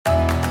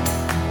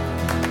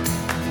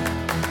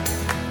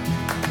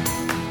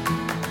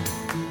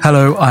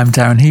Hello, I'm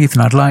Darren Heath,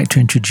 and I'd like to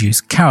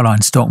introduce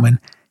Caroline Stockman,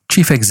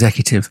 Chief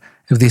Executive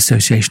of the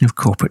Association of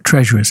Corporate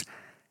Treasurers.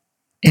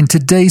 In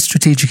today's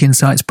Strategic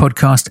Insights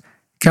podcast,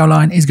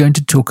 Caroline is going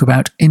to talk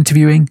about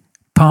interviewing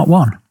Part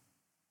 1.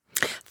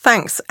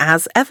 Thanks,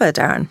 as ever,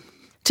 Darren.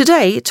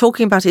 Today,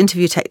 talking about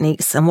interview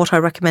techniques and what I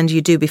recommend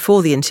you do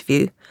before the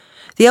interview,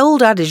 the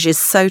old adage is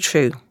so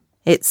true.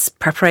 It's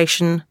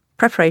preparation,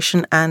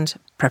 preparation, and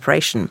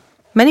preparation.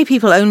 Many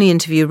people only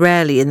interview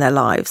rarely in their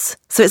lives,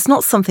 so it's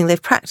not something they've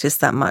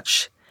practiced that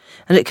much.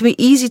 And it can be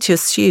easy to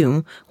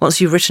assume, once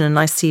you've written a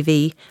nice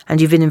CV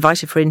and you've been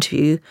invited for an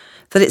interview,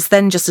 that it's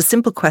then just a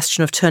simple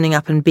question of turning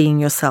up and being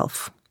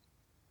yourself.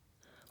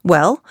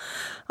 Well,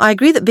 I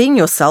agree that being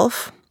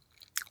yourself,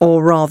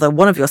 or rather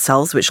one of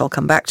yourselves, which I'll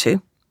come back to,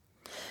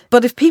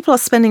 but if people are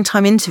spending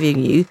time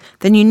interviewing you,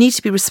 then you need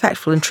to be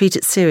respectful and treat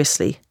it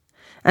seriously.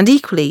 And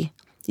equally,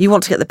 you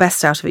want to get the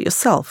best out of it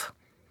yourself,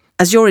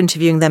 as you're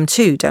interviewing them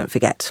too, don't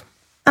forget.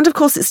 And of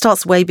course it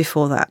starts way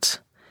before that,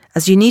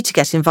 as you need to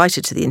get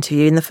invited to the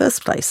interview in the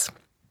first place.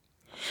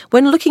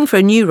 When looking for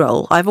a new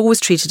role, I've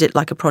always treated it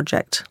like a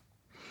project.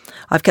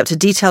 I've kept a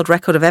detailed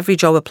record of every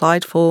job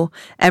applied for,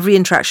 every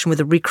interaction with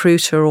a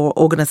recruiter or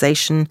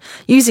organisation,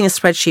 using a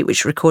spreadsheet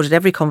which recorded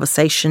every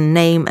conversation,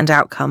 name and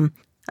outcome,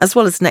 as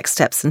well as next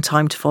steps and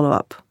time to follow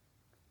up.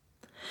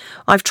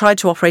 I've tried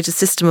to operate a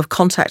system of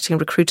contacting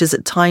recruiters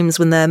at times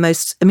when they're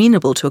most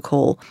amenable to a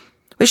call,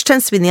 which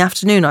tends to be in the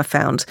afternoon, I've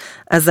found,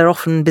 as they're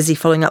often busy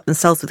following up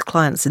themselves with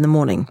clients in the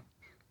morning.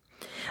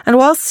 And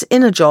whilst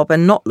in a job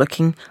and not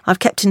looking, I've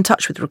kept in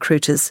touch with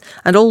recruiters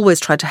and always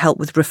tried to help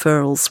with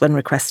referrals when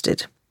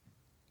requested.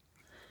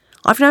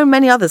 I've known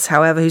many others,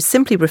 however, who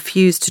simply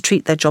refuse to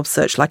treat their job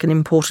search like an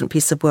important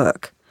piece of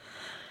work.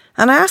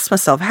 And I asked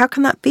myself, how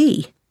can that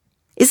be?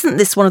 Isn't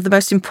this one of the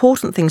most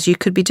important things you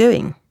could be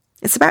doing?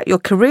 It's about your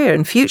career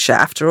and future,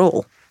 after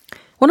all.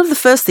 One of the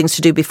first things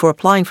to do before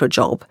applying for a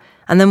job,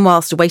 and then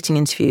whilst awaiting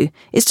interview,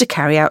 is to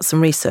carry out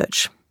some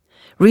research.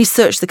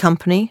 Research the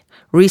company,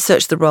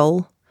 research the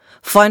role,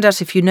 find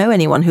out if you know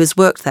anyone who has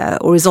worked there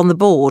or is on the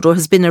board or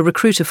has been a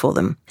recruiter for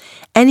them.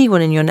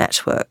 Anyone in your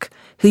network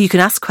who you can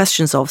ask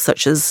questions of,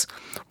 such as,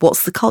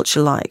 what's the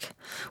culture like?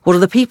 What are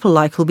the people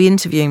like who'll be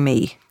interviewing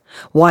me?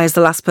 Why has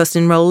the last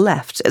person in role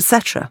left?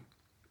 Etc.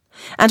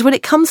 And when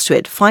it comes to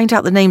it, find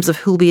out the names of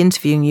who'll be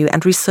interviewing you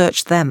and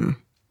research them.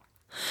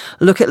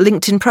 Look at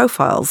LinkedIn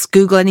profiles,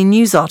 Google any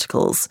news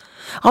articles.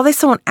 Are they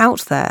someone out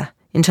there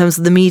in terms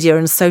of the media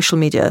and social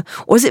media,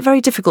 or is it very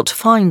difficult to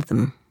find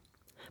them?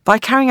 By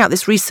carrying out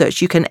this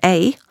research, you can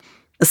A,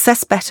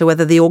 assess better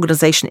whether the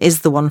organisation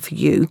is the one for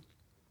you,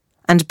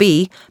 and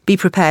B, be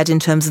prepared in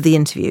terms of the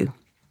interview.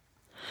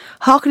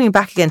 Harkening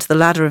back again to the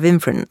ladder of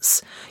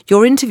inference,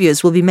 your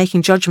interviewers will be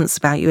making judgments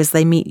about you as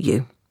they meet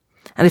you.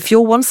 And if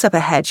you're one step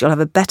ahead, you'll have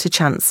a better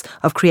chance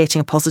of creating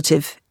a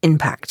positive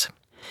impact.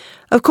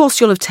 Of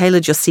course, you'll have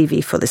tailored your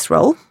CV for this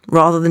role,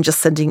 rather than just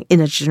sending in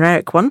a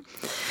generic one.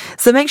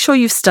 So make sure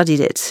you've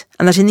studied it,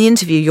 and that in the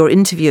interview, your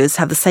interviewers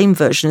have the same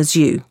version as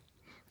you.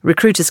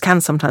 Recruiters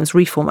can sometimes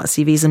reformat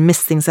CVs and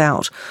miss things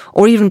out,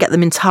 or even get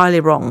them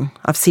entirely wrong.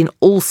 I've seen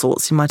all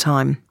sorts in my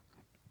time.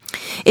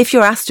 If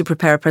you're asked to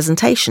prepare a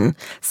presentation,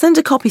 send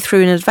a copy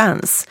through in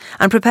advance,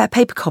 and prepare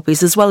paper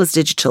copies as well as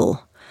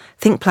digital.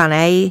 Think Plan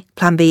A,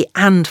 Plan B,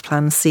 and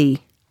Plan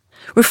C.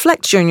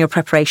 Reflect during your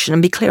preparation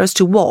and be clear as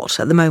to what,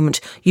 at the moment,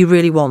 you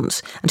really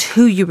want, and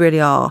who you really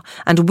are,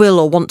 and will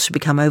or want to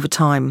become over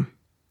time.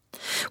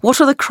 What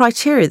are the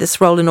criteria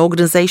this role and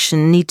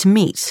organisation need to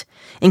meet,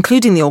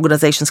 including the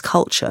organisation's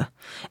culture,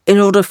 in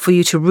order for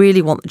you to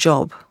really want the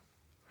job?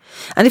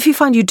 And if you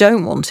find you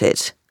don't want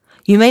it,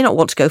 you may not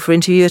want to go for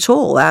interview at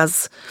all,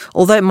 as,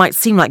 although it might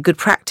seem like good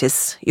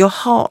practice, your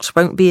heart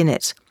won't be in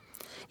it.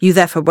 You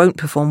therefore won't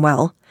perform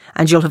well,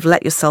 and you'll have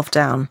let yourself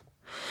down,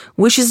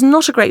 which is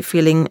not a great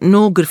feeling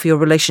nor good for your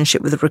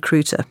relationship with a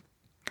recruiter.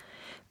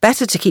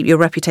 Better to keep your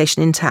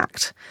reputation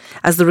intact,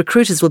 as the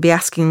recruiters will be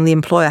asking the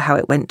employer how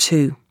it went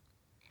too.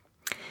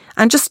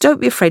 And just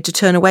don't be afraid to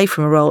turn away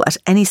from a role at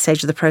any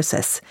stage of the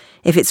process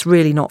if it's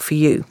really not for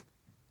you.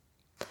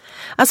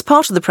 As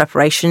part of the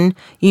preparation,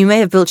 you may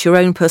have built your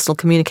own personal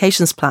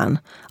communications plan,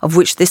 of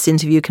which this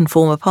interview can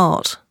form a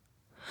part.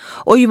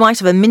 Or you might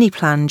have a mini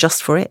plan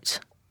just for it.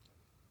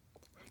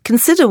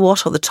 Consider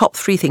what are the top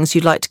 3 things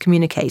you'd like to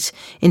communicate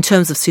in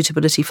terms of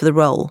suitability for the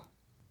role.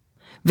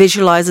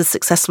 Visualise a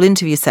successful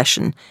interview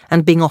session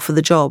and being offered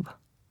the job.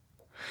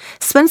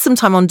 Spend some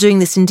time on doing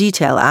this in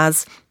detail,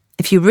 as,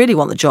 if you really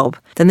want the job,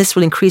 then this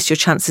will increase your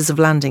chances of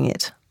landing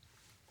it.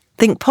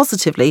 Think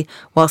positively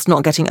whilst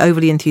not getting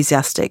overly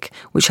enthusiastic,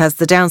 which has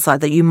the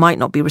downside that you might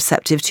not be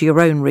receptive to your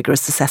own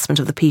rigorous assessment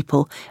of the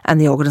people and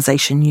the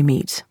organisation you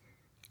meet.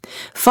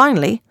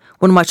 Finally,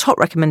 one of my top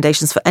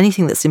recommendations for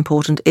anything that's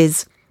important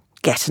is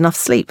get enough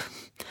sleep.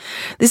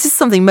 This is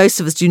something most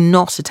of us do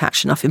not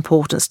attach enough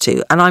importance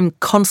to, and I'm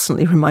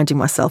constantly reminding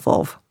myself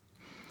of.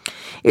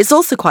 It's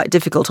also quite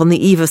difficult on the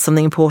eve of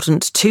something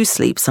important to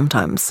sleep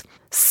sometimes,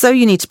 so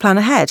you need to plan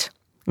ahead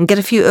and get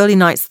a few early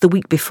nights the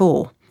week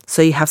before,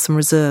 so you have some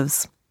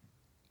reserves.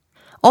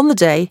 On the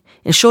day,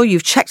 ensure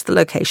you've checked the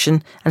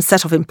location and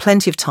set off in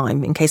plenty of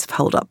time in case of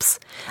hold-ups,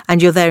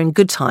 and you're there in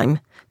good time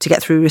to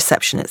get through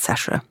reception,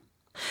 etc.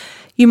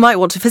 You might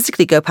want to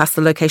physically go past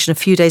the location a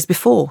few days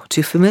before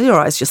to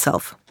familiarise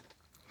yourself.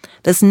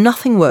 There's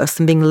nothing worse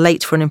than being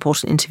late for an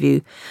important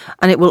interview,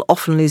 and it will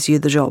often lose you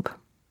the job.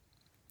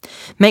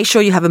 Make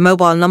sure you have a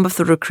mobile number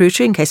for the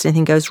recruiter in case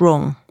anything goes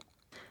wrong.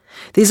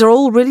 These are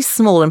all really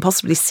small and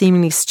possibly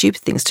seemingly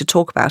stupid things to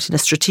talk about in a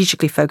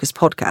strategically focused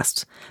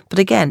podcast. But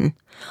again,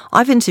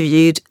 I've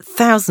interviewed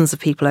thousands of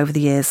people over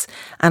the years,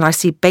 and I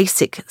see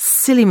basic,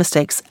 silly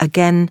mistakes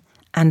again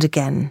and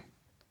again.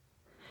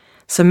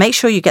 So make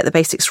sure you get the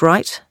basics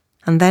right,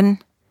 and then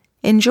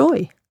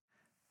enjoy.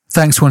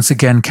 Thanks once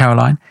again,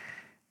 Caroline.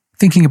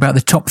 Thinking about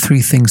the top 3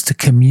 things to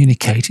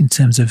communicate in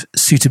terms of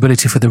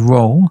suitability for the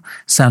role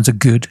sounds a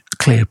good,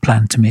 clear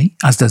plan to me,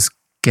 as does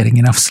getting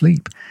enough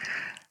sleep.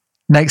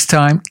 Next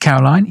time,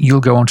 Caroline, you'll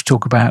go on to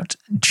talk about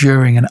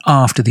during and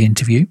after the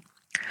interview.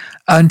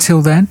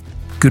 Until then,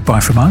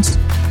 goodbye from us,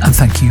 and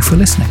thank you for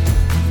listening.